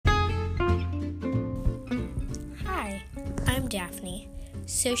Daphne.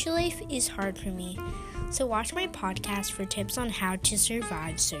 Social life is hard for me, so watch my podcast for tips on how to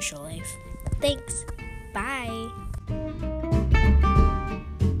survive social life. Thanks. Bye.